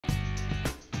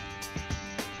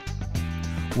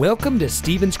Welcome to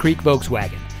Stevens Creek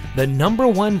Volkswagen, the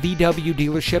 #1 VW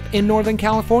dealership in Northern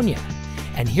California.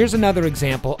 And here's another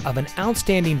example of an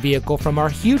outstanding vehicle from our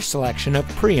huge selection of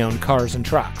pre-owned cars and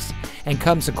trucks, and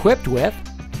comes equipped with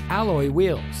alloy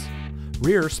wheels,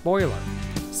 rear spoiler,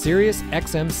 Sirius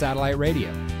XM satellite radio,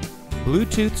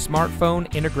 Bluetooth smartphone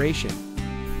integration,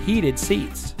 heated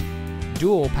seats,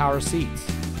 dual power seats,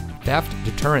 theft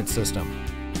deterrent system,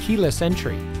 keyless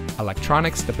entry,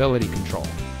 electronic stability control,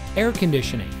 air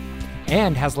conditioning,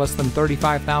 and has less than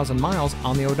 35,000 miles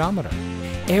on the odometer.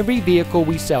 Every vehicle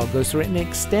we sell goes through an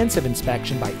extensive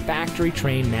inspection by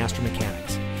factory-trained master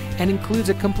mechanics and includes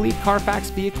a complete Carfax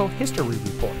vehicle history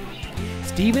report.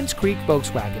 Stevens Creek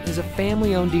Volkswagen is a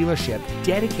family-owned dealership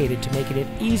dedicated to making it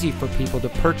easy for people to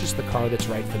purchase the car that's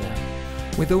right for them.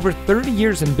 With over 30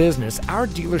 years in business, our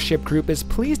dealership group is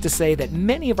pleased to say that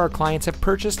many of our clients have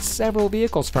purchased several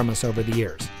vehicles from us over the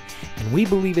years, and we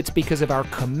believe it's because of our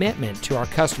commitment to our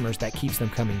customers that keeps them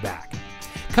coming back.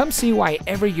 Come see why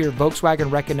every year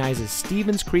Volkswagen recognizes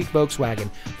Stevens Creek Volkswagen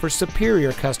for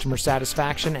superior customer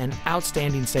satisfaction and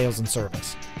outstanding sales and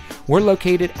service. We're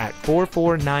located at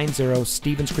 4490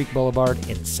 Stevens Creek Boulevard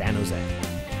in San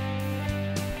Jose.